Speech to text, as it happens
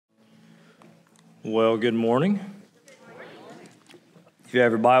Well, good morning. If you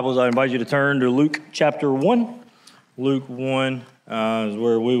have your Bibles, I invite you to turn to Luke chapter 1. Luke 1 is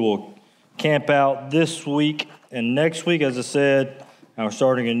where we will camp out this week and next week. As I said, we're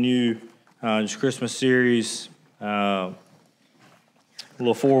starting a new Christmas series, a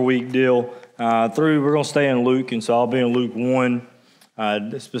little 4-week deal. We're going to stay in Luke, and so I'll be in Luke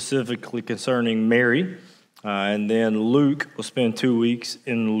 1, specifically concerning Mary. And then Luke will spend 2 weeks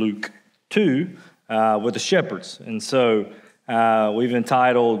in Luke 2 with the shepherds. And so we've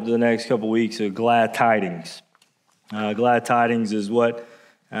entitled the next couple weeks Glad Tidings. Glad Tidings is what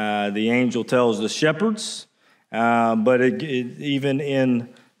the angel tells the shepherds. But even in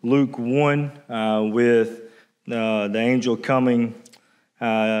Luke 1 with the angel coming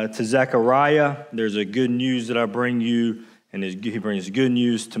to Zechariah, there's a good news that I bring you, and he brings good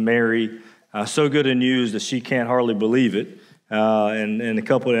news to Mary. So good a news that she can't hardly believe it. And a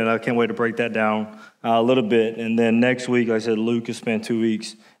couple, and I can't wait to break that down a little bit. And then next week, like I said, Luke has spent 2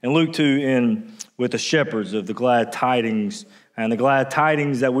 weeks. And Luke 2 with the shepherds of the glad tidings. And the glad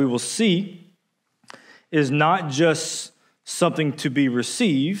tidings that we will see is not just something to be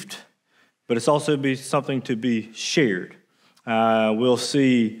received, but it's also be something to be shared. We'll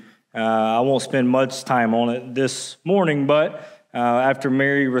see, I won't spend much time on it this morning, but after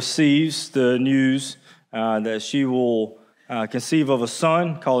Mary receives the news that she will conceive of a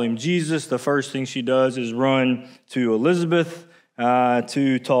son, call him Jesus, the first thing she does is run to Elizabeth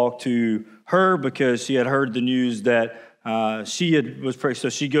to talk to her because she had heard the news that was pregnant. So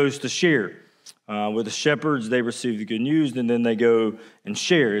she goes to share with the shepherds. They receive the good news, and then they go and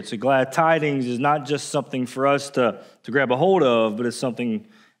share. It's a glad tidings is not just something for us to grab a hold of, but it's something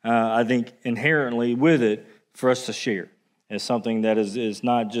I think inherently with it for us to share. It's something that is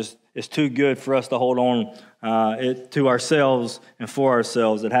not just, it's too good for us to hold on it to ourselves and for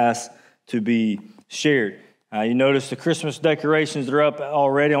ourselves. It has to be shared. You notice the Christmas decorations that are up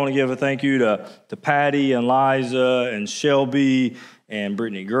already. I want to give a thank you to Patty and Liza and Shelby and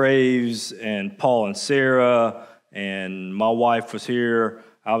Brittany Graves and Paul and Sarah. And my wife was here.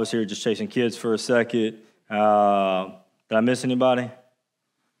 I was here just chasing kids for a second. Did I miss anybody?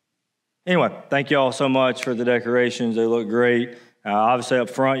 Anyway, thank you all so much for the decorations. They look great. Obviously, up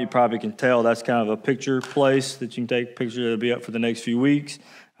front, you probably can tell that's kind of a picture place that you can take pictures that'll be up for the next few weeks.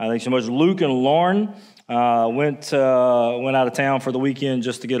 Thanks so much. Luke and Lauren went out of town for the weekend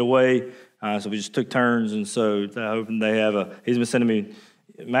just to get away. So we just took turns, and so hoping they have he's been sending me,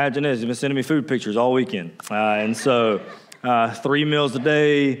 imagine this, he's been sending me food pictures all weekend. And so 3 meals a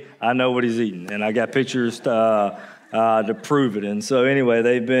day, I know what he's eating, and I got pictures to prove it. And so anyway,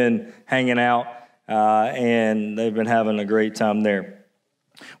 they've been hanging out, and they've been having a great time there.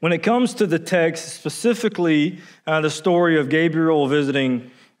 When it comes to the text, specifically the story of Gabriel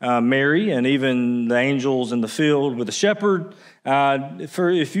visiting Mary and even the angels in the field with the shepherd,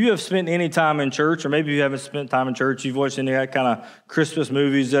 if you have spent any time in church, or maybe you haven't spent time in church, you've watched any of that kind of Christmas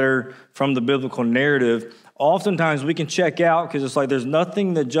movies that are from the biblical narrative, oftentimes we can check out because it's like there's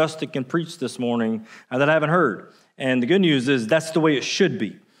nothing that Justin can preach this morning that I haven't heard. And the good news is that's the way it should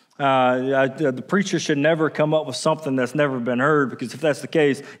be. The preacher should never come up with something that's never been heard, because if that's the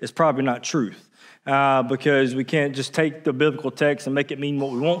case, it's probably not truth. Because we can't just take the biblical text and make it mean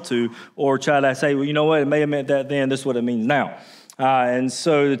what we want to, or try to say, well, you know what, it may have meant that then, this is what it means now. And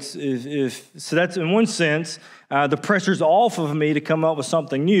so so that's in one sense, the pressure's off of me to come up with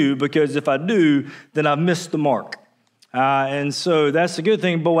something new, because if I do, then I've missed the mark. And so that's a good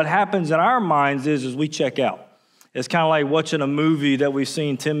thing. But what happens in our minds is we check out. It's kind of like watching a movie that we've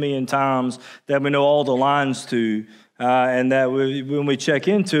seen 10 million times that we know all the lines to, and that when we check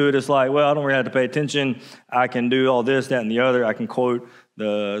into it, it's like, well, I don't really have to pay attention. I can do all this, that, and the other. I can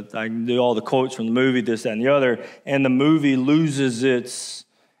do all the quotes from the movie, this, that, and the other, and the movie loses its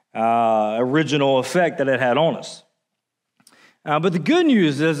original effect that it had on us. But the good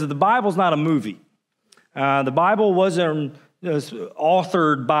news is that the Bible's not a movie. The Bible wasn't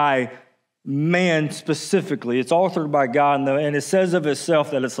authored by man specifically. It's authored by God, and it says of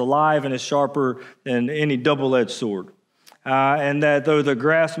itself that it's alive and it's sharper than any double-edged sword. And that though the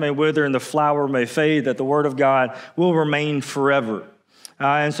grass may wither and the flower may fade, that the word of God will remain forever.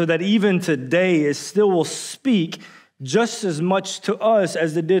 And so that even today it still will speak just as much to us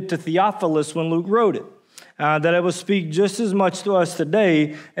as it did to Theophilus when Luke wrote it. That it will speak just as much to us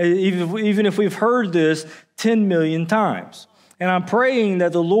today, even if we've heard this 10 million times. And I'm praying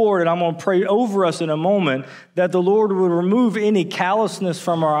that the Lord, and I'm going to pray over us in a moment, that the Lord would remove any callousness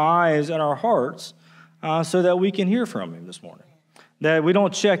from our eyes and our hearts so that we can hear from him this morning. That we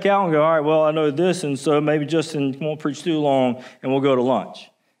don't check out and go, all right, well, I know this, and so maybe Justin won't preach too long, and we'll go to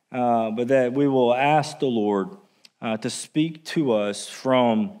lunch. but that we will ask the Lord to speak to us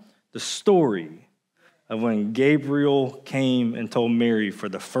from the story of when Gabriel came and told Mary for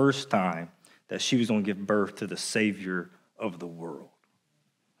the first time that she was going to give birth to the Savior of the world.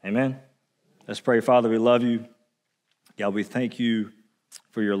 Amen? Let's pray. Father, we love you. God, we thank you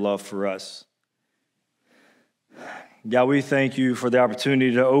for your love for us. God, we thank you for the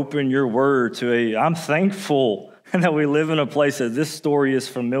opportunity to open your word to I'm thankful that we live in a place that this story is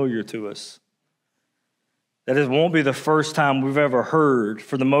familiar to us. That it won't be the first time we've ever heard,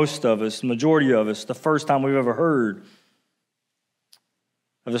 for the most of us, majority of us, the first time we've ever heard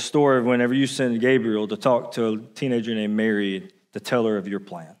of the story of whenever you sent Gabriel to talk to a teenager named Mary to tell her of your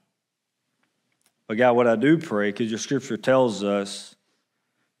plan. But God, what I do pray, because your scripture tells us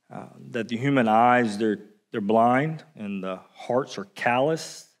that the human eyes, they're blind and the hearts are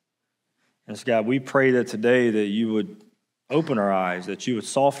calloused. And so God, we pray that today that you would open our eyes, that you would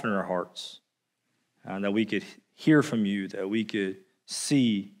soften our hearts, that we could hear from you, that we could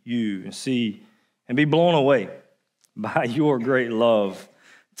see you and be blown away by your great love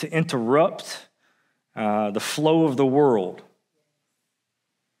to interrupt the flow of the world,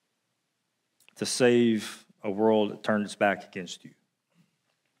 to save a world that turned its back against you.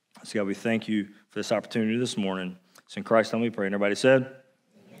 So God, we thank you for this opportunity this morning. It's in Christ's name we pray. And everybody said,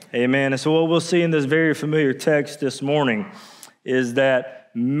 Amen. And so what we'll see in this very familiar text this morning is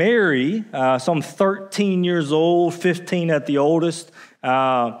that Mary, some 13 years old, 15 at the oldest, we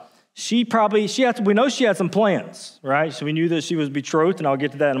know she had some plans, right? So we knew that she was betrothed, and I'll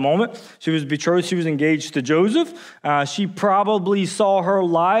get to that in a moment. She was betrothed, she was engaged to Joseph. She probably saw her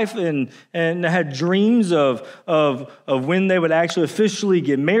life and had dreams of when they would actually officially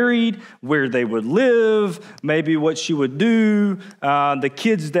get married, where they would live, maybe what she would do, the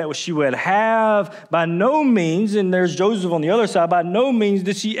kids that she would have. By no means, and there's Joseph on the other side, by no means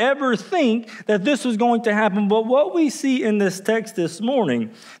did she ever think that this was going to happen. But what we see in this text this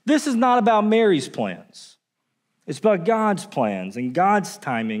morning, this is not about Mary's plans. It's about God's plans and God's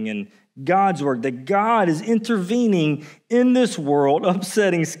timing and God's work, that God is intervening in this world,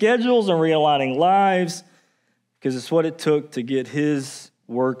 upsetting schedules and realigning lives, because it's what it took to get his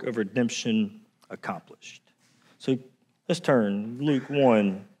work of redemption accomplished. So let's turn, Luke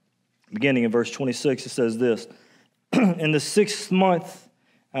 1, beginning in verse 26, it says this, in the sixth month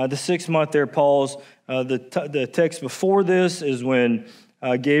there, Paul's, the text before this is when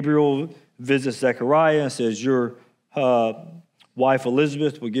Gabriel visits Zechariah and says, your wife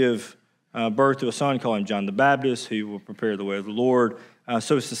Elizabeth will give birth to a son, call him John the Baptist. He will prepare the way of the Lord.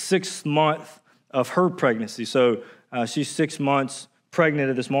 So it's the 6th month of her pregnancy. So she's 6 months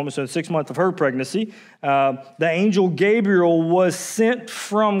pregnant at this moment. So in the 6th month of her pregnancy, the angel Gabriel was sent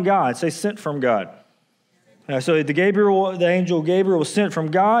from God. Say, sent from God. So the angel Gabriel was sent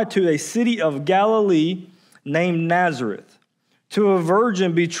from God to a city of Galilee named Nazareth, to a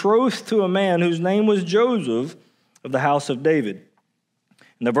virgin betrothed to a man whose name was Joseph of the house of David.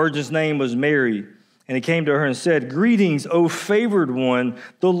 And the virgin's name was Mary. And he came to her and said, greetings, O favored one,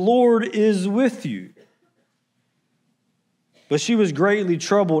 the Lord is with you. But she was greatly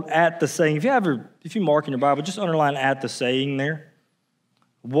troubled at the saying. If you mark in your Bible, just underline at the saying there.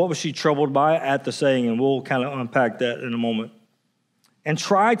 What was she troubled by at the saying? And we'll kind of unpack that in a moment. And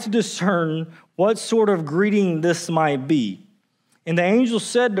tried to discern what sort of greeting this might be. And the angel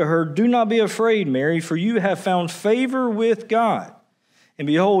said to her, do not be afraid, Mary, for you have found favor with God. And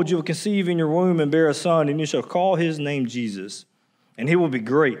behold, you will conceive in your womb and bear a son, and you shall call his name Jesus. And he will be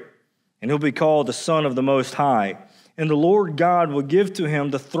great, and he'll be called the Son of the Most High. And the Lord God will give to him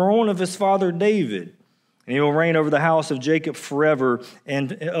the throne of his father David. And he will reign over the house of Jacob forever,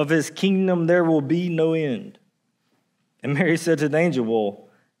 and of his kingdom there will be no end. And Mary said to the angel, well,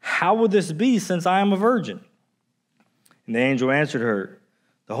 how will this be since I am a virgin? And the angel answered her,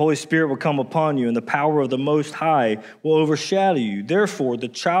 the Holy Spirit will come upon you, and the power of the Most High will overshadow you. Therefore, the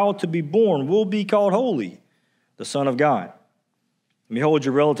child to be born will be called Holy, the Son of God. And behold,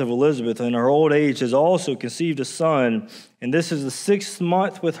 your relative Elizabeth, in her old age, has also conceived a son, and this is the 6th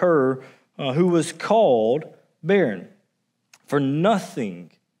month with her, who was called barren. For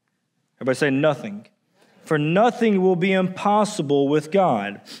nothing, everybody say nothing. For nothing will be impossible with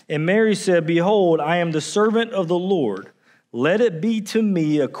God. And Mary said, behold, I am the servant of the Lord. Let it be to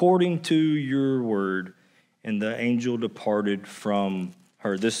me according to your word. And the angel departed from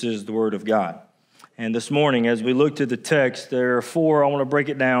her. This is the word of God. And this morning, as we looked at the text, there are 4, I want to break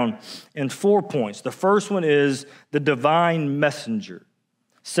it down in 4 points. The first one is the divine messenger.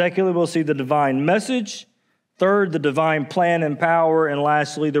 Secondly, we'll see the divine message. Third, the divine plan and power. And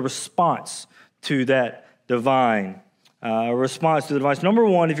lastly, the response to that divine response to the divine. Number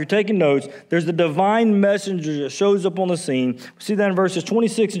one, if you're taking notes, there's the divine messenger that shows up on the scene. We see that in verses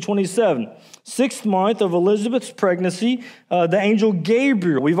 26 and 27. 6th month of Elizabeth's pregnancy, the angel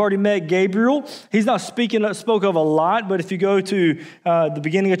Gabriel. We've already met Gabriel. He's not spoke of a lot, but if you go to the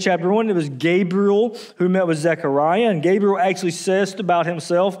beginning of chapter 1, it was Gabriel who met with Zechariah, and Gabriel actually says about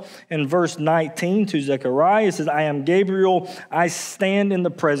himself in verse 19 to Zechariah, it says, I am Gabriel, I stand in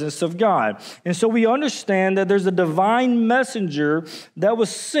the presence of God. And so we understand that there's a divine messenger that was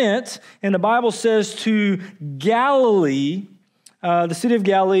sent, and the Bible says to Galilee, the city of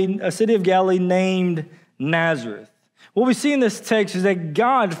Galilee, a city of Galilee named Nazareth. What we see in this text is that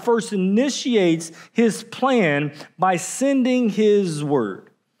God first initiates his plan by sending his word.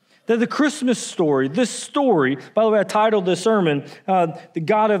 That the Christmas story, this story, by the way, I titled this sermon, The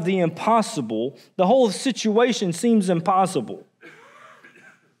God of the Impossible. The whole situation seems impossible.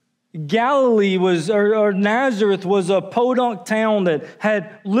 Galilee or Nazareth was a podunk town that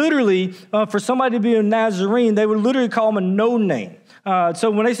had literally, for somebody to be a Nazarene, they would literally call him a no-name.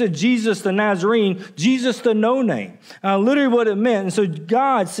 So when they said Jesus the Nazarene, Jesus the no-name, literally what it meant. And so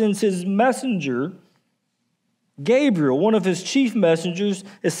God sends his messenger, Gabriel, one of his chief messengers,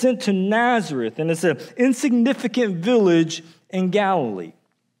 is sent to Nazareth, and it's an insignificant village in Galilee.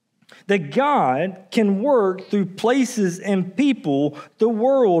 That God can work through places and people the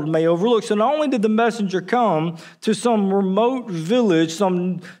world may overlook. So not only did the messenger come to some remote village,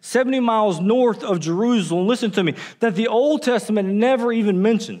 some 70 miles north of Jerusalem, listen to me, that the Old Testament never even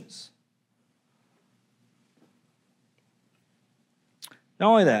mentions. Not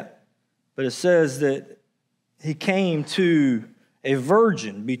only that, but it says that he came to a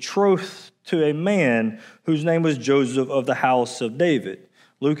virgin betrothed to a man whose name was Joseph of the house of David.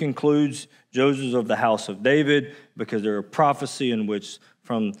 Luke includes Joseph of the house of David because there are prophecy in which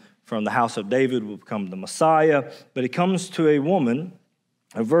from the house of David will become the Messiah. But he comes to a woman,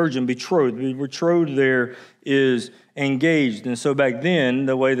 a virgin, betrothed. Betrothed there is engaged. And so back then,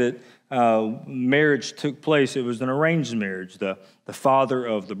 the way that marriage took place, it was an arranged marriage. The father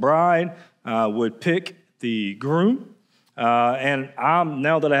of the bride would pick the groom. And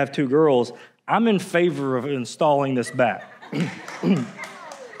now that I have 2 girls, I'm in favor of installing this back.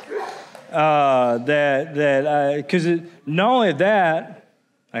 Because not only that,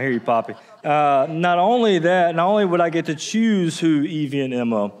 I hear you, Poppy. Not only would I get to choose who Evie and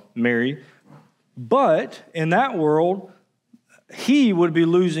Emma marry, but in that world, he would be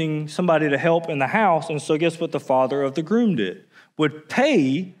losing somebody to help in the house. And so guess what the father of the groom did? Would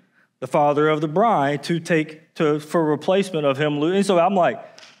pay the father of the bride for replacement of him. And so I'm like,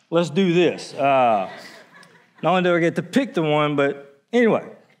 let's do this. Not only do I get to pick the one, but anyway.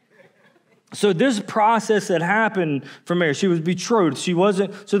 So this process that happened for Mary, she was betrothed. She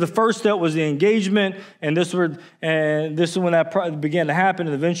wasn't. So the first step was the engagement, and this is when that began to happen.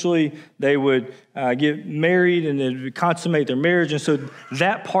 And eventually, they would get married and they would consummate their marriage. And so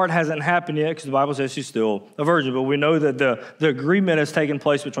that part hasn't happened yet because the Bible says she's still a virgin. But we know that the agreement has taken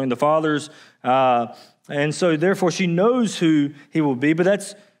place between the fathers, and so therefore she knows who he will be.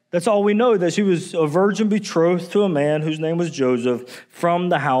 But that's all we know, that she was a virgin betrothed to a man whose name was Joseph from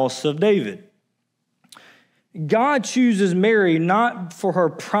the house of David. God chooses Mary not for her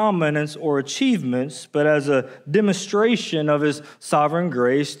prominence or achievements, but as a demonstration of his sovereign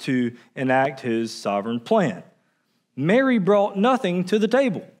grace to enact his sovereign plan. Mary brought nothing to the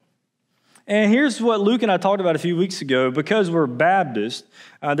table. And here's what Luke and I talked about a few weeks ago. Because we're Baptist,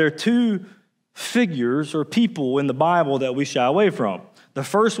 there are 2 figures or people in the Bible that we shy away from. The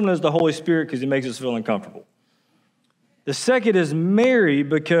first one is the Holy Spirit because he makes us feel uncomfortable. The second is Mary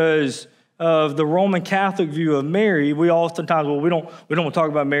because of the Roman Catholic view of Mary. We oftentimes, we don't want to talk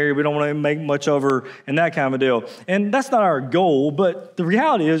about Mary. We don't want to make much of her and that kind of a deal. And that's not our goal, but the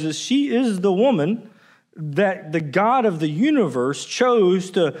reality is she is the woman that the God of the universe chose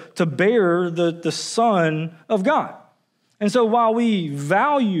to bear the Son of God. And so while we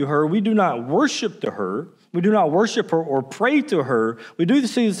value her, we do not worship her. We do not worship her or pray to her. We do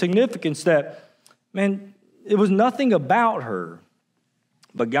see the significance that, man, it was nothing about her,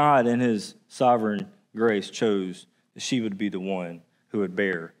 but God in his sovereign grace chose that she would be the one who would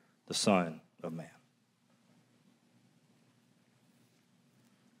bear the Son of Man.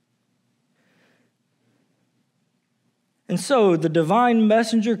 And so the divine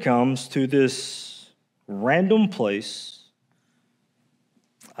messenger comes to this random place.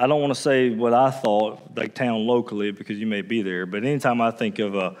 I don't want to say what I thought, like town locally, because you may be there, but anytime I think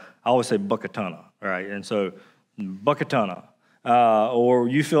of I always say Buckatuna, right? And so Buckatuna, or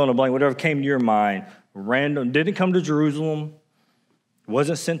you fill in a blank, whatever came to your mind, random, didn't come to Jerusalem,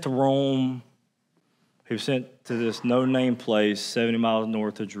 wasn't sent to Rome. He was sent to this no-name place 70 miles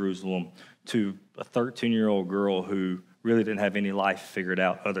north of Jerusalem to a 13-year-old girl who really didn't have any life figured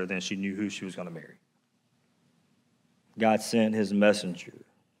out other than she knew who she was going to marry. God sent his messenger.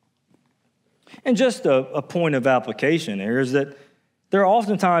 And just a point of application here is that there are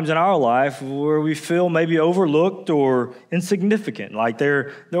often times in our life where we feel maybe overlooked or insignificant, like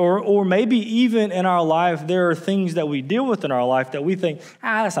or maybe even in our life there are things that we deal with in our life that we think,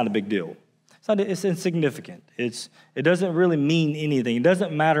 that's not a big deal. It's insignificant. It doesn't really mean anything. It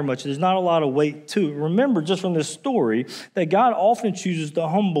doesn't matter much. There's not a lot of weight to it. Remember, just from this story, that God often chooses the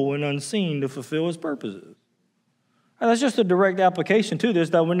humble and unseen to fulfill his purposes. And that's just a direct application to this,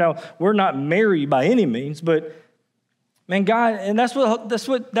 that we're not married by any means, but man, God, and that's what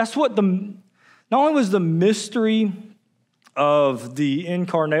the, not only was the mystery of the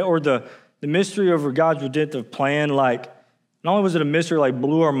incarnate, or the mystery over God's redemptive plan, like, not only was it a mystery, like,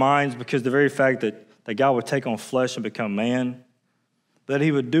 blew our minds because the very fact that God would take on flesh and become man, but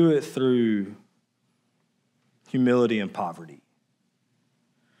he would do it through humility and poverty.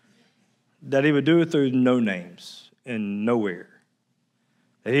 That he would do it through no names and nowhere.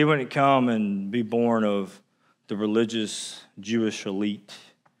 That he wouldn't come and be born of the religious Jewish elite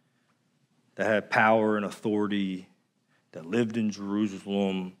that had power and authority, that lived in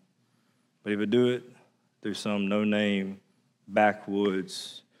Jerusalem, but he would do it through some no-name,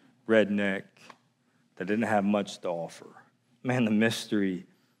 backwoods, redneck that didn't have much to offer. Man, the mystery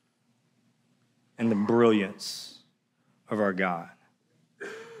and the brilliance of our God.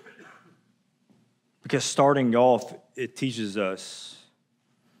 Because starting off, it teaches us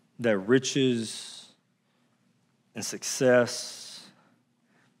that riches and success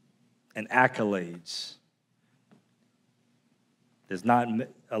and accolades does not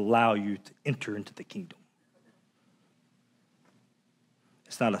allow you to enter into the kingdom.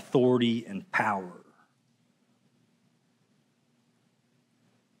 It's not authority and power.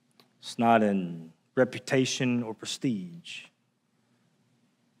 It's not in reputation or prestige.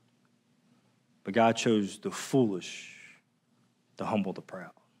 But God chose the foolish to humble the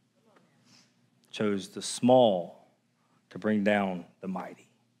proud. Chose the small to bring down the mighty.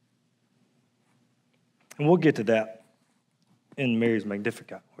 And we'll get to that in Mary's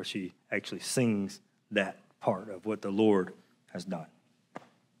Magnificat, where she actually sings that part of what the Lord has done.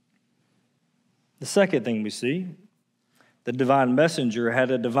 The second thing we see, the divine messenger had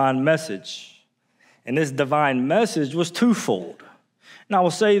a divine message. And this divine message was twofold. And I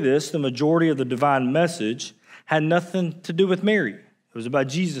will say this, the majority of the divine message had nothing to do with Mary. It was about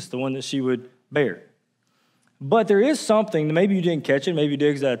Jesus, the one that she would bear. But there is something, maybe you didn't catch it, maybe you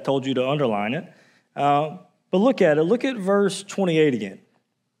did because I told you to underline it. But look at it. Look at verse 28 again.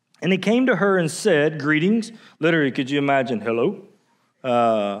 And he came to her and said, greetings. Literally, could you imagine, hello?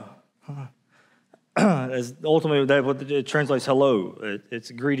 As ultimately, that what it translates hello.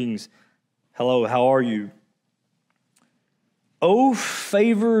 It's greetings. Hello, how are you? O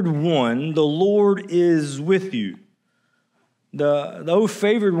favored one, the Lord is with you. The O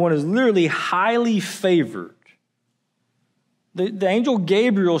favored one is literally highly favored. The angel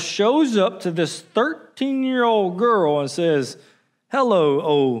Gabriel shows up to this 13-year-old girl and says,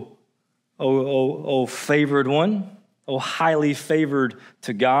 hello, O favored one, O highly favored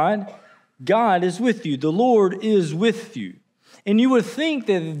to God. God is with you. The Lord is with you. And you would think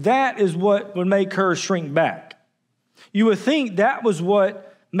that that is what would make her shrink back. You would think that was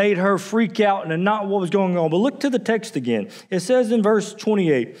what made her freak out and not what was going on. But look to the text again. It says in verse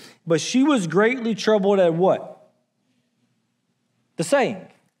 28, but she was greatly troubled at what? The saying.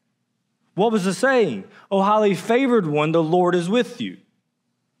 What was the saying? O highly favored one, the Lord is with you.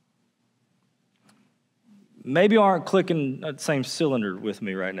 Maybe you aren't clicking at the same cylinder with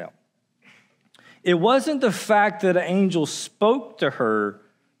me right now. It wasn't the fact that an angel spoke to her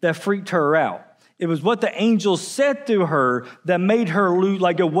that freaked her out. It was what the angel said to her that made her lose,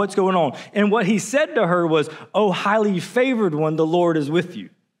 like, what's going on? And what he said to her was, oh, highly favored one, the Lord is with you.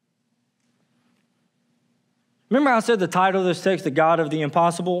 Remember how I said the title of this text, The God of the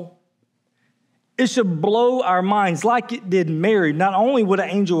Impossible? It should blow our minds like it did Mary. Not only would an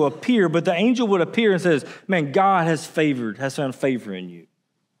angel appear, but the angel would appear and says, man, God has found favor in you.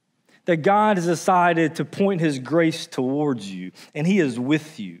 That God has decided to point his grace towards you, and he is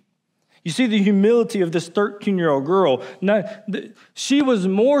with you. You see the humility of this 13-year-old girl. She was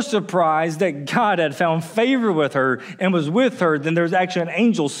more surprised that God had found favor with her and was with her than there was actually an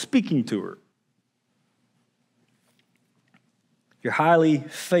angel speaking to her. You're highly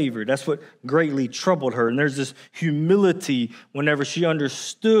favored. That's what greatly troubled her. And there's this humility whenever she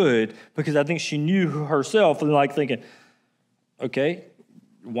understood, because I think she knew herself and like thinking, okay,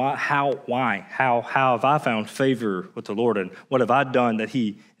 Why? How have I found favor with the Lord? And what have I done that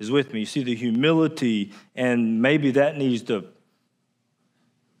he is with me? You see the humility, and maybe that needs to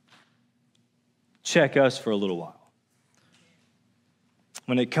check us for a little while.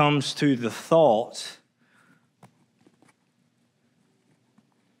 When it comes to the thought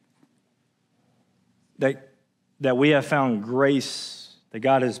that we have found grace, that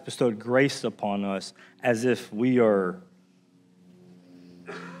God has bestowed grace upon us as if we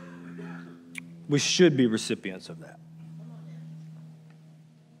should be recipients of that.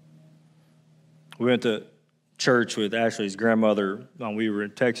 We went to church with Ashley's grandmother when we were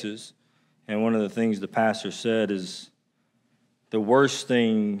in Texas, and one of the things the pastor said is the worst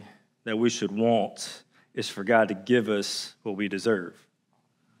thing that we should want is for God to give us what we deserve.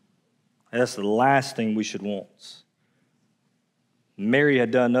 That's the last thing we should want. Mary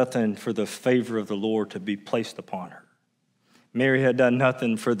had done nothing for the favor of the Lord to be placed upon her. Mary had done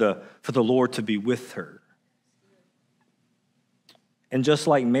nothing for the Lord to be with her. And just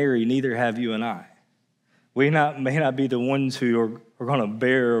like Mary, neither have you and I. We may not be the ones who are going to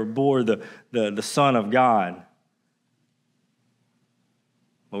bear or bore the Son of God.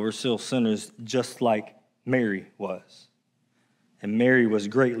 But we're still sinners just like Mary was. And Mary was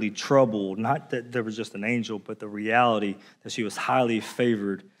greatly troubled, not that there was just an angel, but the reality that she was highly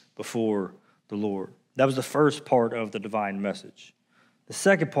favored before the Lord. That was the first part of the divine message. The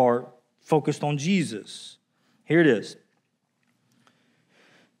second part focused on Jesus. Here it is.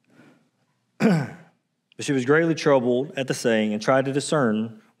 But she was greatly troubled at the saying and tried to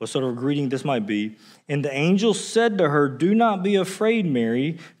discern what sort of greeting this might be. And the angel said to her, "Do not be afraid,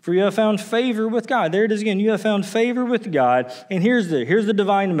 Mary, for you have found favor with God." There it is again. You have found favor with God. And here's the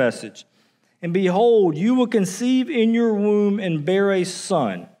divine message. "And behold, you will conceive in your womb and bear a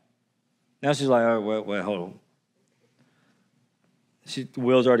son." Now she's like, "Oh, wait, hold on." The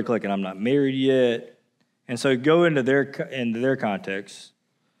wheel's already clicking. I'm not married yet. And so go into their context.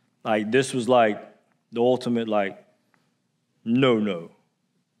 Like this was like the ultimate no.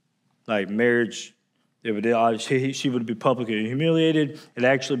 Like marriage, she would be publicly humiliated. And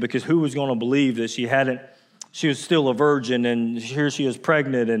actually, because who was going to believe that she was still a virgin and here she is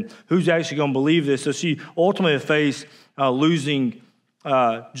pregnant, and who's actually going to believe this? So she ultimately faced losing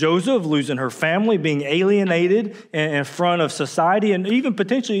Joseph, losing her family, being alienated in front of society, and even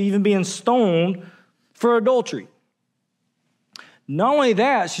potentially being stoned for adultery. Not only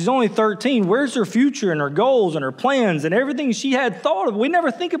that, she's only 13. Where's her future and her goals and her plans and everything she had thought of? We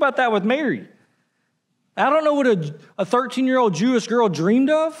never think about that with Mary. I don't know what a 13-year-old Jewish girl dreamed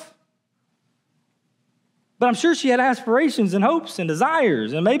of, but I'm sure she had aspirations and hopes and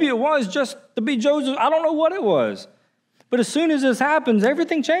desires, and maybe it was just to be Joseph. I don't know what it was. But as soon as this happens,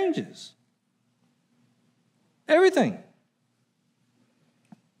 everything changes. Everything.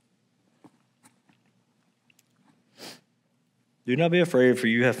 "Do not be afraid, for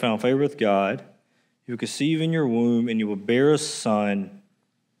you have found favor with God. You will conceive in your womb, and you will bear a son, and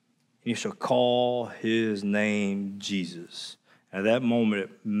you shall call his name Jesus." At that moment,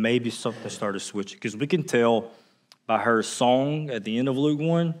 maybe something started switching, because we can tell by her song at the end of Luke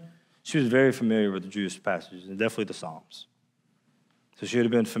 1, she was very familiar with the Jewish passages, and definitely the Psalms. So she would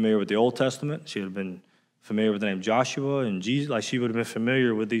have been familiar with the Old Testament. She would have been familiar with the name Joshua and Jesus. Like she would have been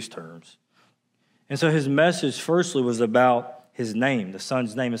familiar with these terms. And so his message, firstly, was about his name, the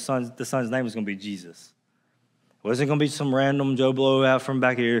son's name. The son's name was going to be Jesus. It wasn't going to be some random Joe Blow out from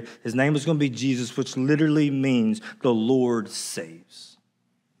back here. His name was going to be Jesus, which literally means the Lord saves.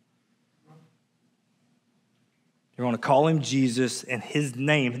 You're going to call him Jesus, and his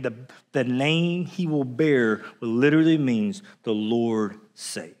name, the name he will bear, literally means the Lord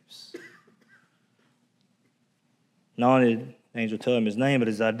saves. Not only did the angel tell him his name, but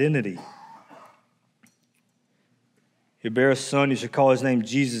his identity. "You bear a son, you shall call his name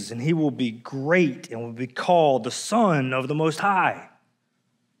Jesus, and he will be great and will be called the Son of the Most High."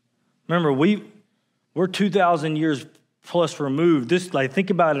 Remember, we're 2,000 years plus removed. Think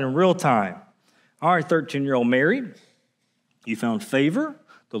about it in real time. All right, 13-year-old Mary, you found favor.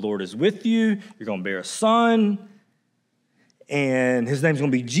 The Lord is with you. You're going to bear a son, and his name's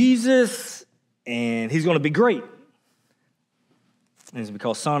going to be Jesus, and he's going to be great. And he's going to be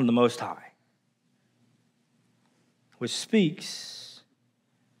called Son of the Most High. Which speaks,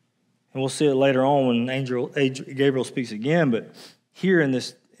 and we'll see it later on when Gabriel speaks again, but here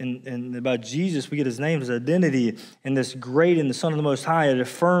in about Jesus, we get his name, his identity, and this great and the Son of the Most High. It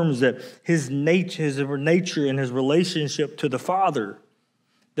affirms that his nature and his relationship to the Father,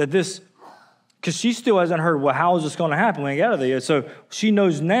 that this Because she still hasn't heard, well, how is this going to happen when I get out of there? So she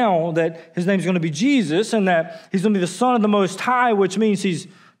knows now that his name's going to be Jesus and that he's going to be the Son of the Most High, which means he's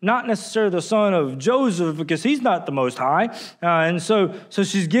not necessarily the son of Joseph because he's not the Most High. And so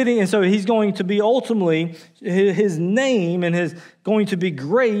she's getting, and so he's going to be ultimately, his name and his going to be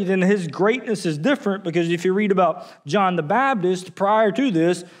great, and his greatness is different because if you read about John the Baptist prior to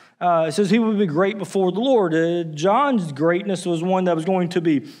this, it says he would be great before the Lord. John's greatness was one that was going to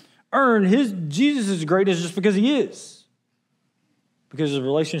be earned. Jesus' greatness just because he is. Because of his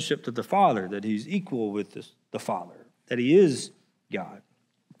relationship to the Father, that he's equal with the Father, that he is God.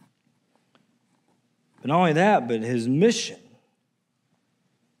 But not only that, but his mission.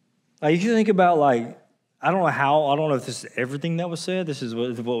 Like, if you think about, I don't know if this is everything that was said. This is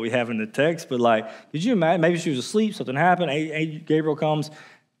what we have in the text. But, could you imagine? Maybe she was asleep, something happened. Gabriel comes.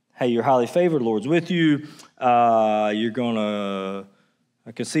 Hey, you're highly favored. The Lord's with you. You're going to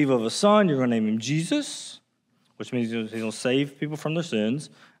conceive of a son. You're going to name him Jesus, which means he's going to save people from their sins.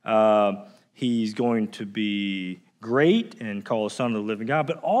 He's going to be great and called the Son of the living God.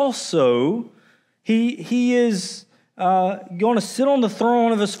 But also, he is going to sit on the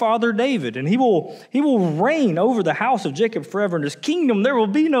throne of his father David, and he will reign over the house of Jacob forever. In his kingdom there will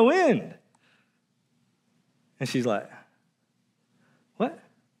be no end. And she's like, what?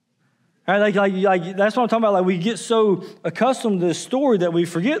 All right, like that's what I'm talking about. We get so accustomed to this story that we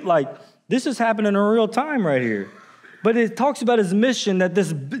forget, this is happening in real time right here. But it talks about his mission, that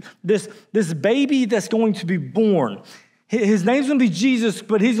this baby that's going to be born, his name's going to be Jesus,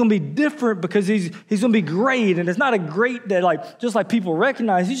 but he's going to be different because he's going to be great. And it's not a great that just like people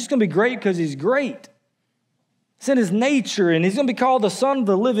recognize. He's just going to be great because he's great. It's in his nature, and he's going to be called the Son of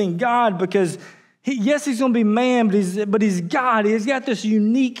the living God because, he's going to be man, but he's God. He's got this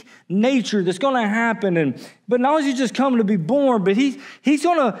unique nature that's going to happen. But not only is he just coming to be born, but he's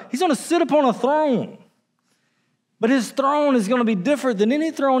going to sit upon a throne. But his throne is going to be different than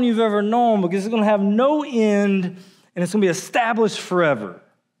any throne you've ever known because it's going to have no end, and it's going to be established forever.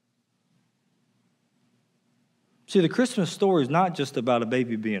 See, the Christmas story is not just about a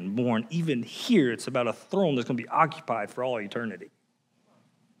baby being born. Even here, it's about a throne that's going to be occupied for all eternity.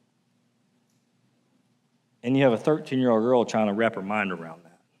 And you have a 13-year-old girl trying to wrap her mind around that.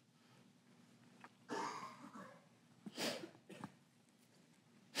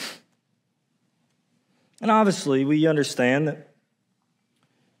 And obviously, we understand that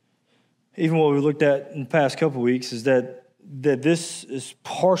even what we looked at in the past couple of weeks is that this is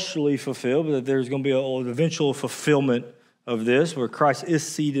partially fulfilled, but that there's going to be an eventual fulfillment of this where Christ is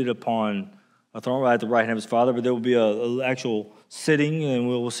seated upon a throne right at the right hand of his Father, but there will be an actual sitting, and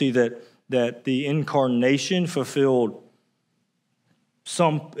we'll see that the incarnation fulfilled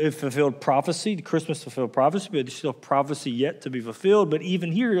prophecy. Christmas fulfilled prophecy, but there's still prophecy yet to be fulfilled. But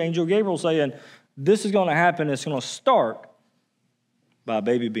even here, Angel Gabriel saying, this is going to happen. It's going to start by a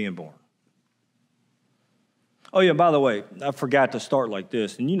baby being born. Oh, yeah, by the way, I forgot to start like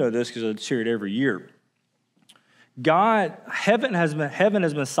this, and you know this because I share it every year. Heaven has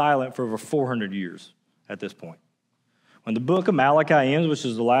been silent for over 400 years at this point. When the book of Malachi ends, which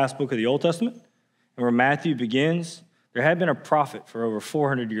is the last book of the Old Testament, and where Matthew begins, there had been a prophet for over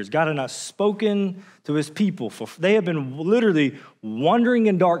 400 years. God had not spoken to his people. They had been literally wandering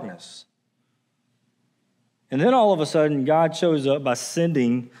in darkness. And then all of a sudden, God shows up by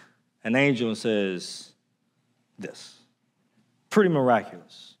sending an angel and says this. Pretty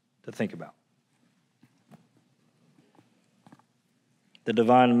miraculous to think about. The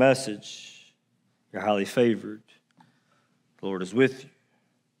divine message, you're highly favored. The Lord is with you.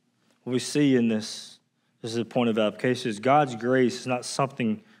 What we see in this is a point of application, is God's grace is not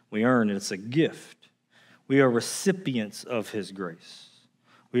something we earn, it's a gift. We are recipients of his grace.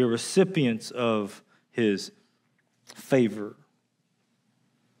 We are recipients of his favor.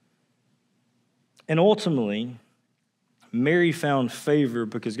 And ultimately, Mary found favor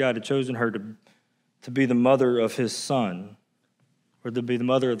because God had chosen her to be the mother of his son, or to be the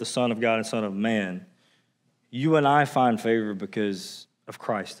mother of the Son of God and Son of Man. You and I find favor because of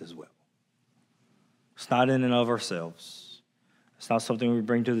Christ as well. It's not in and of ourselves. It's not something we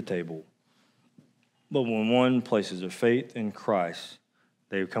bring to the table. But when one places their faith in Christ,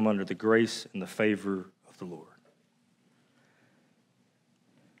 they come under the grace and the favor of the Lord.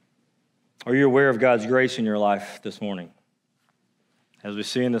 Are you aware of God's grace in your life this morning? As we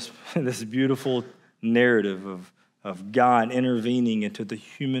see in this beautiful narrative of God intervening into the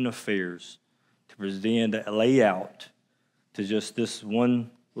human affairs to present, to lay out to just this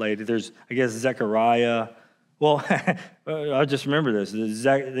one lady. There's, I guess, Zechariah. Well, I just remember this.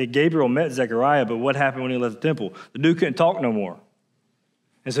 Gabriel met Zechariah, but what happened when he left the temple? The dude couldn't talk no more.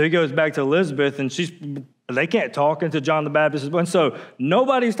 And so he goes back to Elizabeth, and they can't talk until John the Baptist is born. So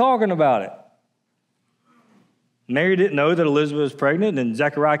nobody's talking about it. Mary didn't know that Elizabeth was pregnant, and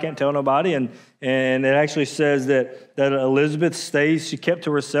Zechariah can't tell nobody. And it actually says that Elizabeth stays, she kept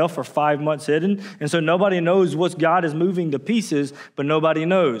to herself for 5 months hidden. And so nobody knows what God is moving to pieces, but nobody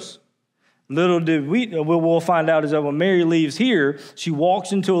knows. Little did we'll find out is that when Mary leaves here, she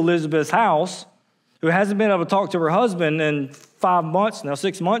walks into Elizabeth's house, who hasn't been able to talk to her husband in 5 months now,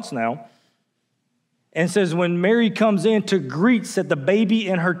 6 months now, and says when Mary comes in to greet, that the baby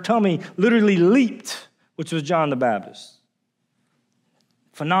in her tummy literally leaped, which was John the Baptist.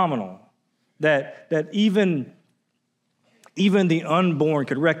 Phenomenal. That even the unborn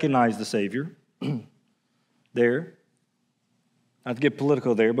could recognize the Savior there. Not to get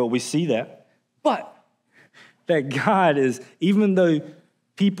political there, but we see that. But that God is, even though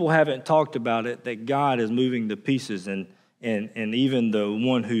people haven't talked about it, that God is moving the pieces, and even the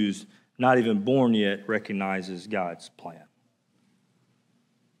one who's not even born yet recognizes God's plan.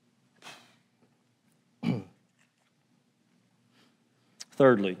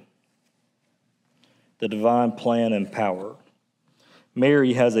 Thirdly, the divine plan and power.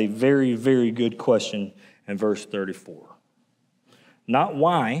 Mary has a very, very good question in verse 34. Not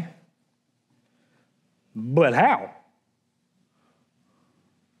why, but how.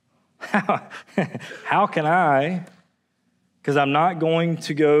 How can I, because I'm not going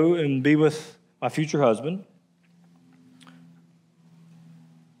to go and be with my future husband.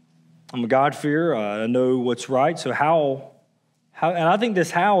 I'm a God-fearer. I know what's right. So how, and I think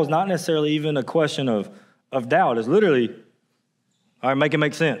this how is not necessarily even a question of doubt. It's literally, all right, make it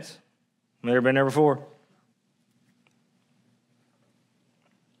make sense. Ever been there before?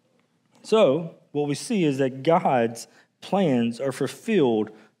 So what we see is that God's plans are fulfilled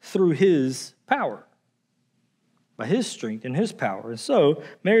through his power, by his strength and his power. And so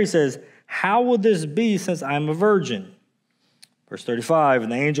Mary says, how will this be since I'm a virgin? Verse 35,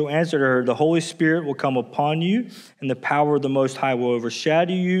 and the angel answered her, the Holy Spirit will come upon you, and the power of the Most High will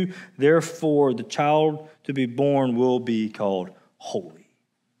overshadow you. Therefore, the child to be born will be called Holy,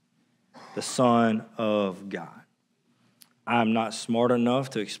 the Son of God. I'm not smart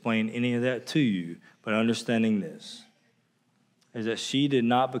enough to explain any of that to you, but understanding this is that she did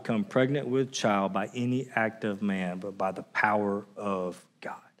not become pregnant with child by any act of man, but by the power of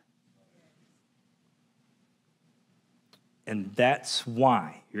God. And that's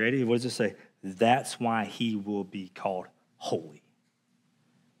why, you ready? What does it say? That's why he will be called holy.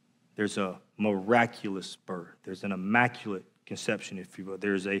 There's a miraculous birth. There's an immaculate conception, if you will.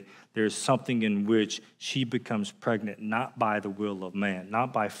 There's something in which she becomes pregnant, not by the will of man,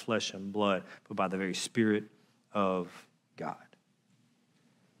 not by flesh and blood, but by the very Spirit of God.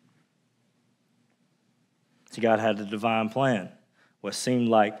 See, God had a divine plan. What seemed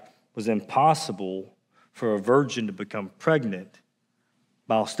like was impossible for a virgin to become pregnant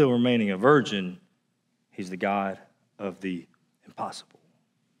while still remaining a virgin, he's the God of the impossible,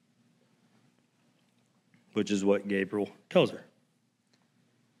 which is what Gabriel tells her.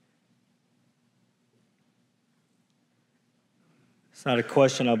 It's not a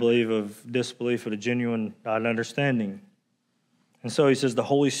question, I believe, of disbelief, but a genuine understanding. And so he says the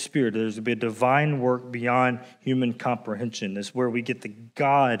Holy Spirit, there's to be a divine work beyond human comprehension. It's where we get the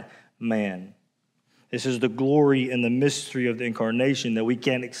God-man. This is the glory and the mystery of the incarnation that we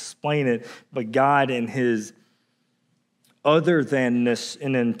can't explain it, but God in his other than-ness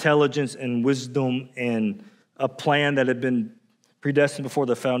and intelligence and wisdom and a plan that had been predestined before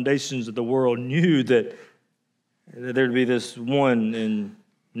the foundations of the world knew that there'd be this one in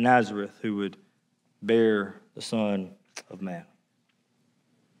Nazareth who would bear the Son of Man.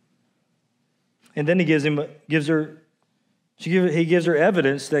 And then he gives her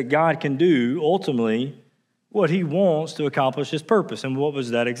evidence that God can do, ultimately, what he wants to accomplish his purpose. And what was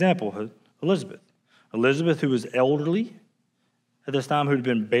that example? Elizabeth. Elizabeth, who was elderly at this time, who'd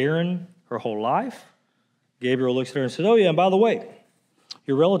been barren her whole life. Gabriel looks at her and says, oh yeah, and by the way,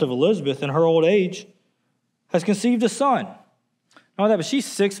 your relative Elizabeth in her old age has conceived a son. Not only that, but she's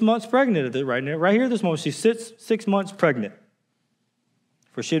 6 months pregnant right here at this moment. She's 6 months pregnant.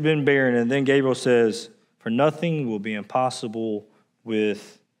 For she had been barren. And then Gabriel says, for nothing will be impossible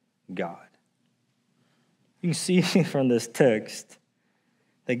with God. You can see from this text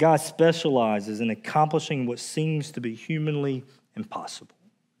that God specializes in accomplishing what seems to be humanly impossible.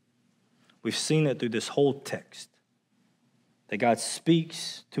 We've seen it through this whole text, that God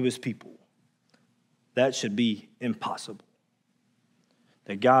speaks to his people. That should be impossible.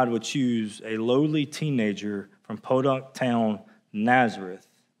 That God would choose a lowly teenager from Podunk Town, Nazareth,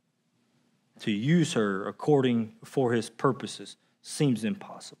 to use her according for his purposes. seems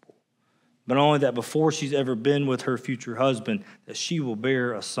impossible. But only that before she's ever been with her future husband, that she will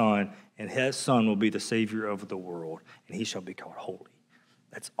bear a son, and that son will be the Savior of the world, and he shall be called holy.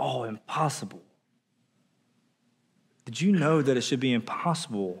 That's all impossible. Did you know that it should be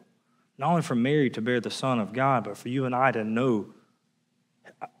impossible not only for Mary to bear the Son of God, but for you and I to know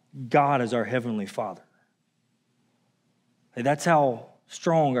God as our Heavenly Father? Hey, that's how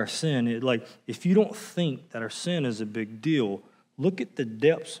strong our sin is. Like, if you don't think that our sin is a big deal, look at the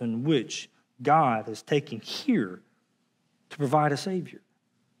depths in which God is taking here to provide a Savior.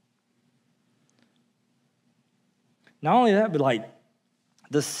 Not only that, but like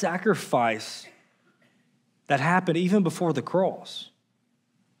the sacrifice that happened even before the cross.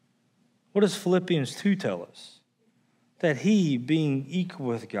 What does Philippians 2 tell us? That he, being equal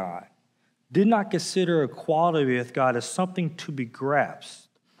with God, did not consider equality with God as something to be grasped,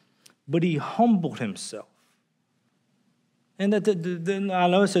 but he humbled himself. And I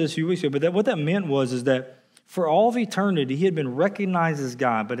know I said this a few weeks ago, but what that meant is that for all of eternity, he had been recognized as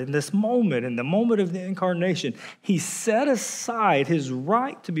God, but in this moment, in the moment of the incarnation, he set aside his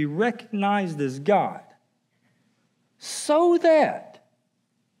right to be recognized as God so that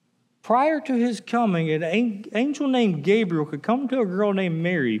prior to his coming, an angel named Gabriel could come to a girl named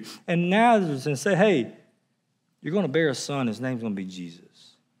Mary and Nazareth and say, hey, you're going to bear a son. His name's going to be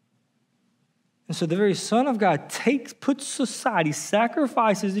Jesus. And so the very Son of God puts aside, he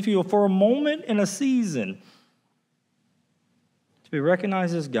sacrifices, if you will, for a moment in a season to be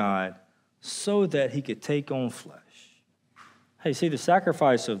recognized as God so that he could take on flesh. Hey, see, the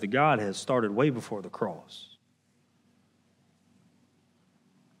sacrifice of the Godhead started way before the cross.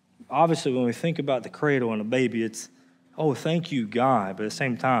 Obviously, when we think about the cradle and a baby, it's, oh, thank you, God. But at the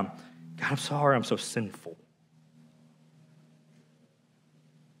same time, God, I'm sorry I'm so sinful.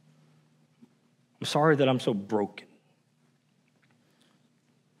 I'm sorry that I'm so broken.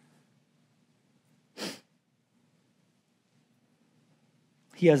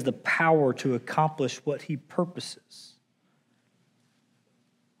 He has the power to accomplish what he purposes.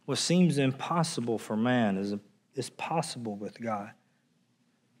 What seems impossible for man is possible with God.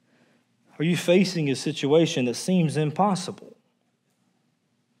 Are you facing a situation that seems impossible?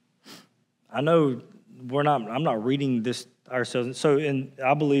 I know I'm not reading this ourselves. So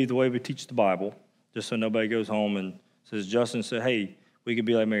I believe the way we teach the Bible, just so nobody goes home and says, Justin said, hey, we could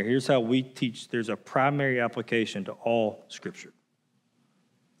be like Mary. Here's how we teach. There's a primary application to all Scripture.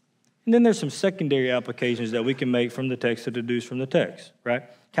 And then there's some secondary applications that we can make from the text to deduce from the text, right?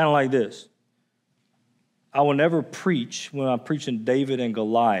 Kind of like this. I will never preach when I'm preaching David and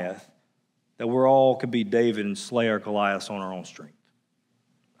Goliath that we're all could be David and slay our Goliaths on our own strength.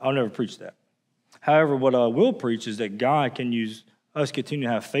 I'll never preach that. However, what I will preach is that God can use us continue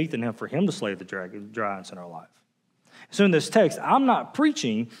to have faith in him for him to slay the giants in our life. So in this text, I'm not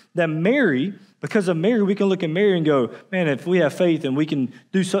preaching that Mary, because of Mary, we can look at Mary and go, man, if we have faith and we can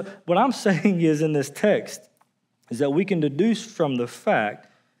do so. What I'm saying is in this text is that we can deduce from the fact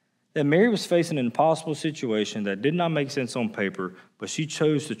that Mary was facing an impossible situation that did not make sense on paper, but she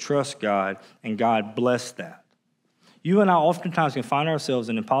chose to trust God, and God blessed that. You and I oftentimes can find ourselves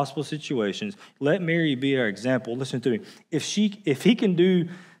in impossible situations. Let Mary be our example. Listen to me. If he can do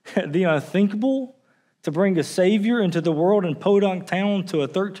the unthinkable to bring a Savior into the world in Podunk Town to a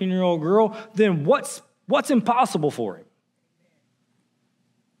 13-year-old girl, then what's impossible for him?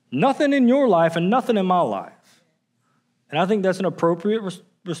 Nothing in your life and nothing in my life. And I think that's an appropriate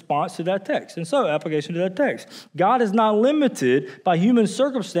response to that text. And so, application to that text. God is not limited by human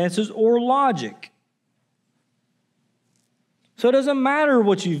circumstances or logic. So it doesn't matter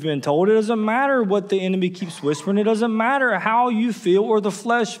what you've been told. It doesn't matter what the enemy keeps whispering. It doesn't matter how you feel or the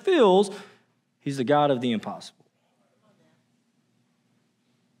flesh feels. He's the God of the impossible.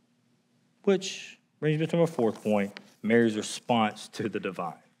 Which brings me to my fourth point, Mary's response to the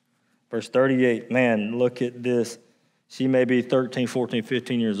divine. Verse 38, man, look at this. She may be 13, 14,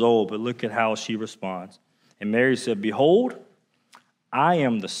 15 years old, but look at how she responds. And Mary said, behold, I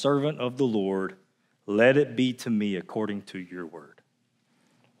am the servant of the Lord. Let it be to me according to your word.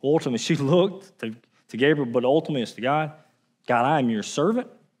 Ultimately, she looked to Gabriel, but ultimately it's to God. God, I am your servant.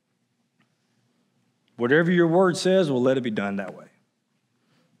 Whatever your word says, well, let it be done that way.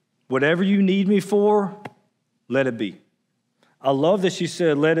 Whatever you need me for, let it be. I love that she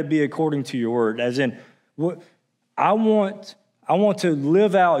said, let it be according to your word, as in, I want to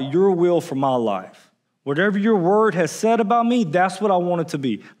live out your will for my life. Whatever your word has said about me, that's what I want it to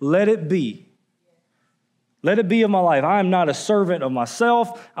be. Let it be. Let it be in my life. I am not a servant of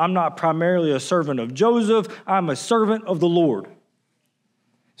myself. I'm not primarily a servant of Joseph. I'm a servant of the Lord.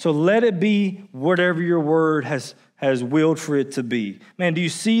 So let it be whatever your word has has willed for it to be. Man, do you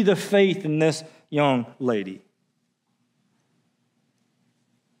see the faith in this young lady?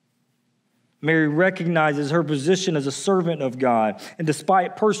 Mary recognizes her position as a servant of God, and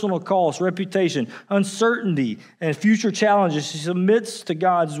despite personal cost, reputation, uncertainty, and future challenges, she submits to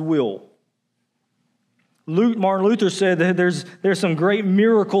God's will. Martin Luther said that there's some great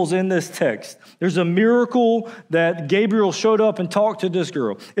miracles in this text. There's a miracle that Gabriel showed up and talked to this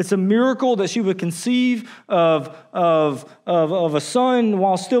girl. It's a miracle that she would conceive of a son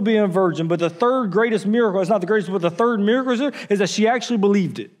while still being a virgin. But the third greatest miracle, it's not the greatest, but the third miracle is that she actually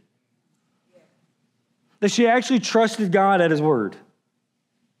believed it. That she actually trusted God at his word.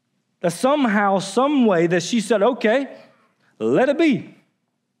 That somehow, some way, that she said, okay, let it be.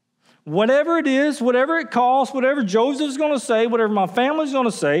 Whatever it is, whatever it costs, whatever Joseph's going to say, whatever my family's going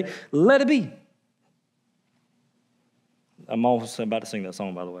to say, let it be. I'm almost about to sing that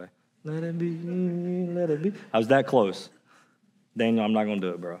song, by the way. Let it be, let it be. I was that close. Daniel, I'm not going to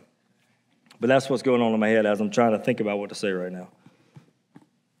do it, bro. But that's what's going on in my head as I'm trying to think about what to say right now.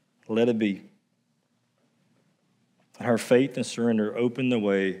 Let it be. And her faith and surrender opened the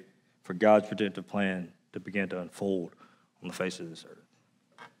way for God's redemptive plan to begin to unfold on the face of this earth.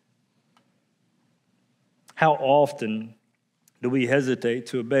 How often do we hesitate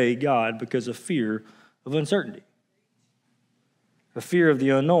to obey God because of fear of uncertainty? A fear of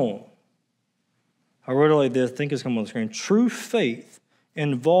the unknown. I wrote it like this, I think it's coming on the screen. True faith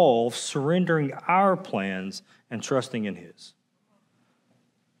involves surrendering our plans and trusting in His.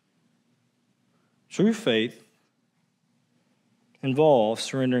 True faith involves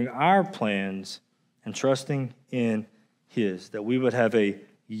surrendering our plans and trusting in His, that we would have a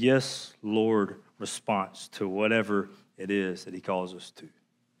yes, Lord response to whatever it is that He calls us to.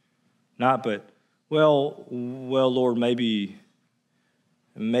 Not but, well, Lord, maybe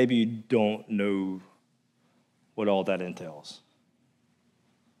you don't know what all that entails.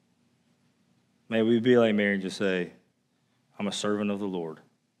 May we be like Mary and just say, I'm a servant of the Lord.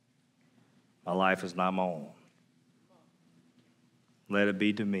 My life is not my own. Let it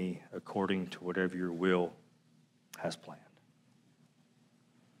be to me according to whatever your will has planned.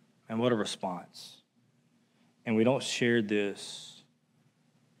 And what a response. And we don't share this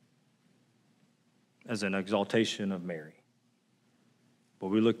as an exaltation of Mary. But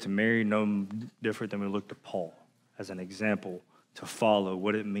we look to Mary no different than we look to Paul as an example to follow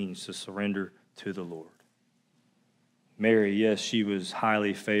what it means to surrender to the Lord. Mary, yes, she was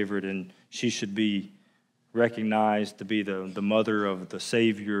highly favored and she should be recognized to be the mother of the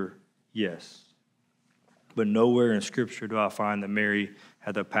Savior, yes. But nowhere in Scripture do I find that Mary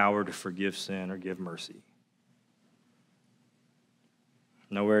had the power to forgive sin or give mercy.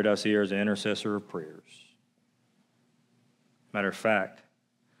 Nowhere do I see her as an intercessor of prayers. Matter of fact,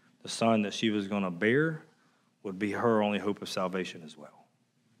 the son that she was going to bear would be her only hope of salvation as well.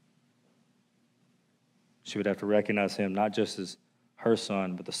 She would have to recognize him not just as her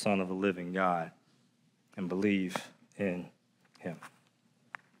son, but the Son of the living God, and believe in him.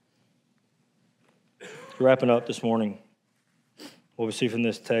 Wrapping up this morning, what we see from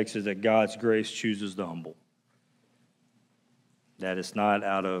this text is that God's grace chooses the humble. That it's not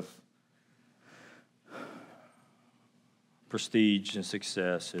out of prestige and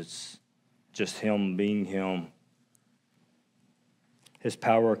success. It's just him being him. His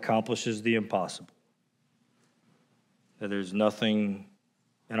power accomplishes the impossible. That there's nothing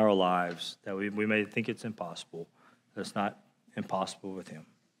in our lives that we may think it's impossible. That's not impossible with him.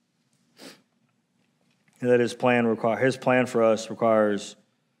 And that his plan for us requires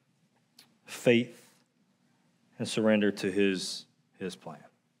faith and surrender to his plan.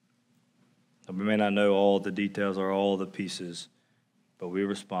 And we may not know all the details or all the pieces, but we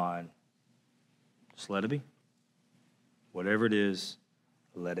respond, just let it be. Whatever it is,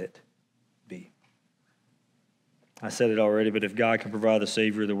 let it be. I said it already, but if God can provide the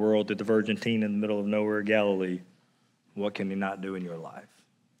Savior of the world to the virgin teen in the middle of nowhere, Galilee, what can he not do in your life?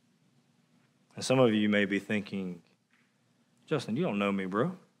 And some of you may be thinking, Justin, you don't know me,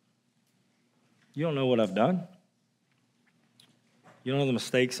 bro. You don't know what I've done. You don't know the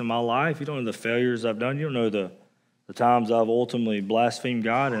mistakes in my life. You don't know the failures I've done. You don't know the times I've ultimately blasphemed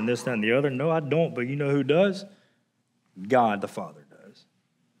God and this, that, and the other. No, I don't, but you know who does? God the Father does.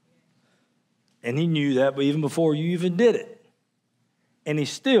 And he knew that but even before you even did it. And he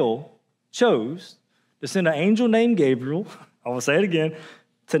still chose to send an angel named Gabriel, I will say it again,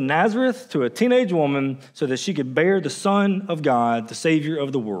 to Nazareth, to a teenage woman, so that she could bear the Son of God, the Savior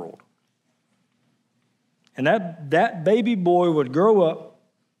of the world. And that baby boy would grow up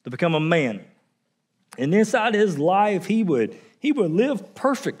to become a man. And inside his life, he would live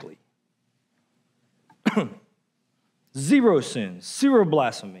perfectly. Zero sin, zero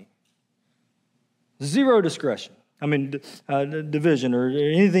blasphemy, zero division or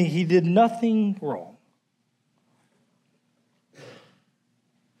anything. He did nothing wrong.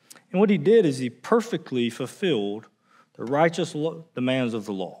 And what he did is he perfectly fulfilled the righteous demands of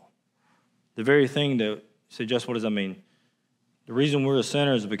the law. The very thing that suggests, what does that mean? The reason we're a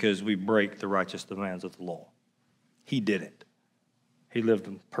sinner is because we break the righteous demands of the law. He didn't. He lived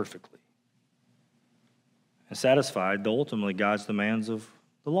them perfectly and satisfied ultimately God's demands of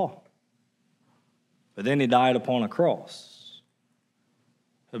the law. But then he died upon a cross,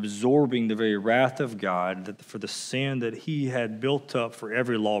 absorbing the very wrath of God for the sin that he had built up for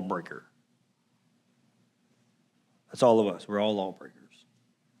every lawbreaker. That's all of us. We're all lawbreakers.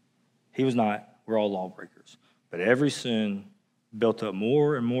 He was not. We're all lawbreakers. But every sin built up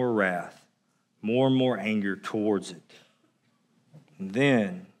more and more wrath, more and more anger towards it. And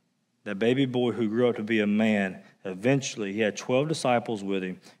then that baby boy who grew up to be a man, eventually he had 12 disciples with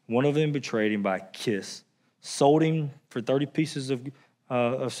him. One of them betrayed him by a kiss, sold him for 30 pieces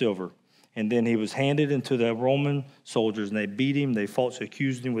of silver. And then he was handed into the Roman soldiers, and they beat him. They falsely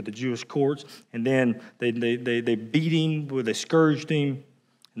accused him with the Jewish courts. And then they beat him, they scourged him,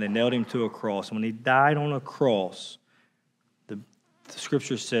 and they nailed him to a cross. And when he died on a cross, the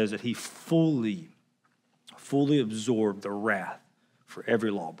scripture says that he fully absorbed the wrath for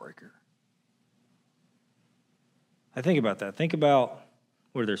every lawbreaker. I think about that. Think about,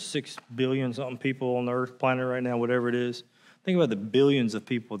 what are there, 6 billion something people on the earth, planet right now, whatever it is. Think about the billions of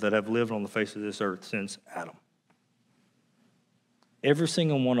people that have lived on the face of this earth since Adam. Every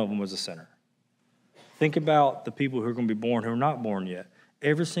single one of them was a sinner. Think about the people who are going to be born who are not born yet.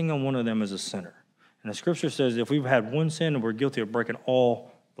 Every single one of them is a sinner. And the scripture says if we've had one sin, we're guilty of breaking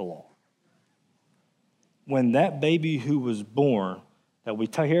all the law. When that baby who was born, that we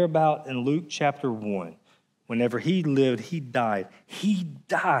hear about in Luke chapter 1, whenever he lived, he died. He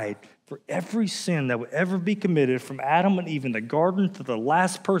died for every sin that would ever be committed from Adam and Eve in the garden to the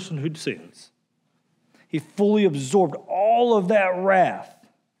last person who sins. He fully absorbed all of that wrath.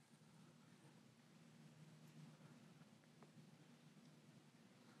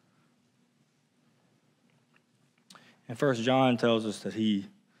 And 1 John tells us that he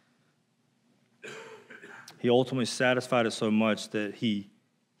ultimately satisfied it so much that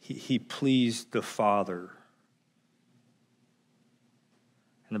he pleased the Father.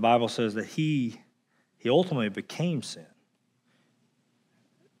 And the Bible says that he ultimately became sin.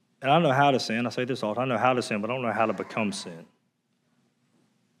 And I don't know how to sin. I say this all the time. I know how to sin, but I don't know how to become sin.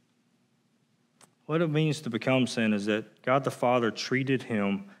 What it means to become sin is that God the Father treated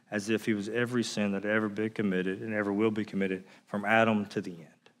him as if he was every sin that had ever been committed and ever will be committed from Adam to the end.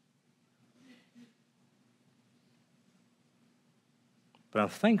 But I'm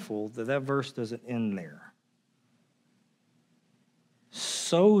thankful that that verse doesn't end there.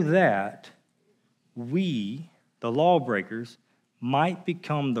 So that we, the lawbreakers, might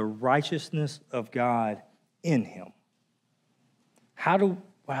become the righteousness of God in him. How do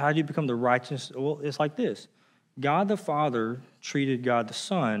you become the righteousness? Well, it's like this. God the Father treated God the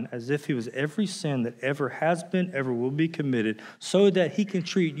Son as if he was every sin that ever has been, ever will be committed, so that he can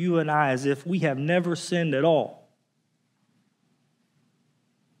treat you and I as if we have never sinned at all.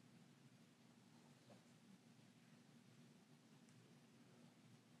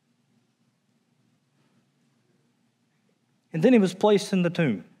 And then he was placed in the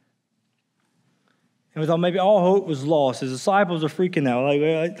tomb. And we thought maybe all hope was lost. His disciples are freaking out.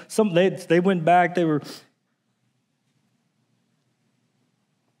 They went back. And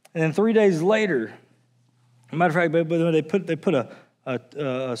then 3 days later, as a matter of fact, they put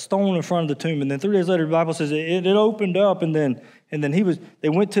a stone in front of the tomb. And then 3 days later, the Bible says it opened up. And then they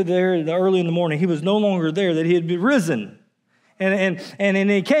went to there early in the morning. He was no longer there, that he had been risen. And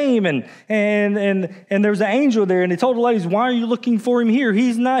he came, and there was an angel there, and he told the ladies, why are you looking for him here?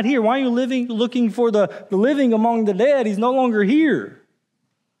 He's not here. Why are you looking for the living among the dead? He's no longer here.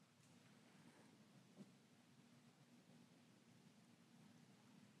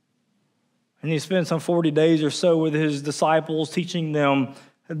 And he spent some 40 days or so with his disciples, teaching them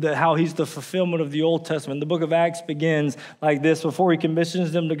how he's the fulfillment of the Old Testament. The book of Acts begins like this before he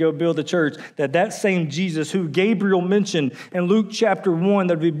commissions them to go build the church, that same Jesus who Gabriel mentioned in Luke chapter 1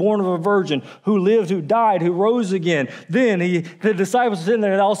 that would be born of a virgin, who lived, who died, who rose again. Then the disciples were sitting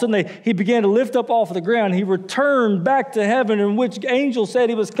there, and all of a sudden he began to lift up off the ground. He returned back to heaven, in which angel said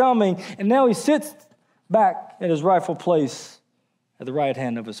he was coming, and now he sits back at his rightful place at the right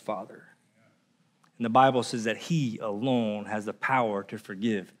hand of his Father. And the Bible says that he alone has the power to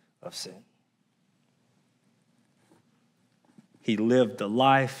forgive of sin. He lived the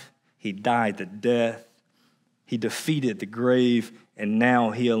life. He died the death. He defeated the grave, and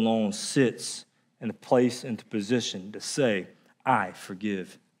now he alone sits in a place and position to say, I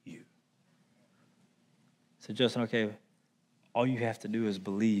forgive you. So Justin, okay, all you have to do is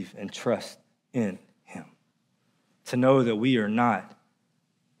believe and trust in him. To know that we are not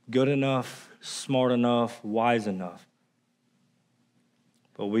good enough, smart enough, wise enough.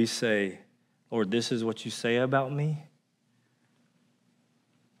 But we say, Lord, this is what you say about me.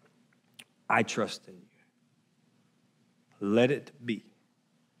 I trust in you. Let it be.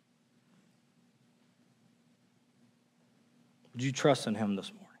 Would you trust in him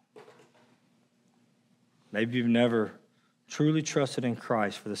this morning? Maybe you've never truly trusted in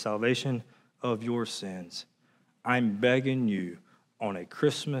Christ for the salvation of your sins. I'm begging you on a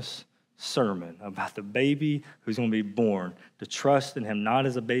Christmas sermon about the baby who's going to be born to trust in him, not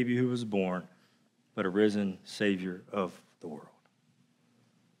as a baby who was born, but a risen Savior of the world.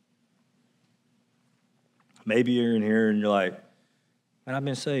 Maybe you're in here and you're like, man, I've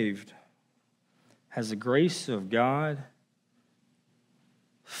been saved. Has the grace of God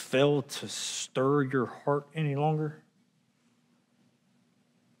failed to stir your heart any longer?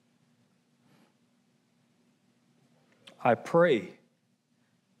 I pray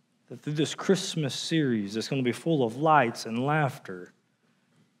that through this Christmas series that's going to be full of lights and laughter,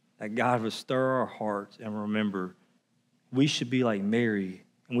 that God would stir our hearts and remember we should be like Mary,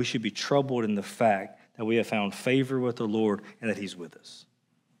 and we should be troubled in the fact that we have found favor with the Lord and that he's with us.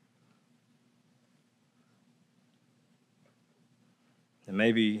 And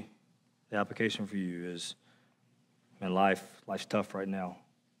maybe the application for you is, man, life's tough right now.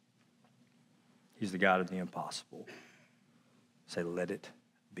 He's the God of the impossible. Say, let it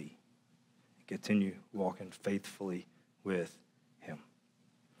be. Continue walking faithfully with him.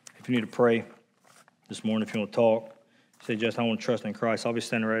 If you need to pray this morning, if you want to talk, say, Justin, I want to trust in Christ. I'll be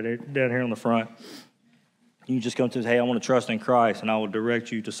standing right down here on the front. You can just come to us, hey, I want to trust in Christ, and I will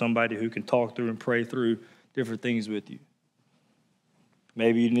direct you to somebody who can talk through and pray through different things with you.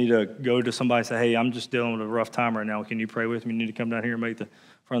 Maybe you need to go to somebody and say, hey, I'm just dealing with a rough time right now. Can you pray with me? You need to come down here and make the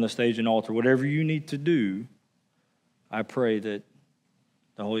front of the stage an altar. Whatever you need to do, I pray that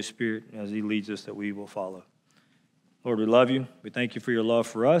the Holy Spirit, as he leads us, that we will follow. Lord, we love you. We thank you for your love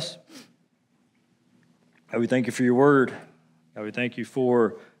for us. God, we thank you for your word. God, we thank you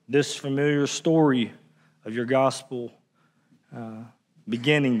for this familiar story of your gospel,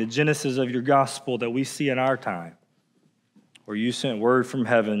 beginning, the genesis of your gospel that we see in our time, where you sent word from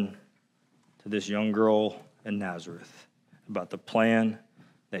heaven to this young girl in Nazareth about the plan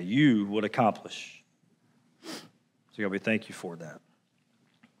that you would accomplish. So God, we thank you for that.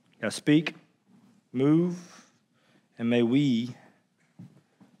 God, speak, move, and may we,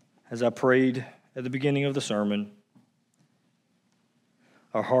 as I prayed at the beginning of the sermon,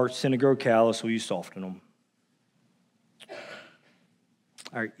 our hearts tend to grow callous, will you soften them?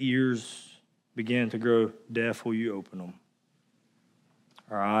 Our ears begin to grow deaf, will you open them?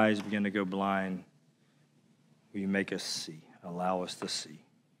 Our eyes begin to go blind, will you make us see, allow us to see?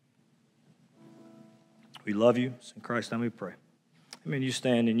 We love you. In Christ's name we pray. Amen. You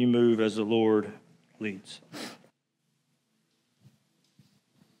stand and you move as the Lord leads.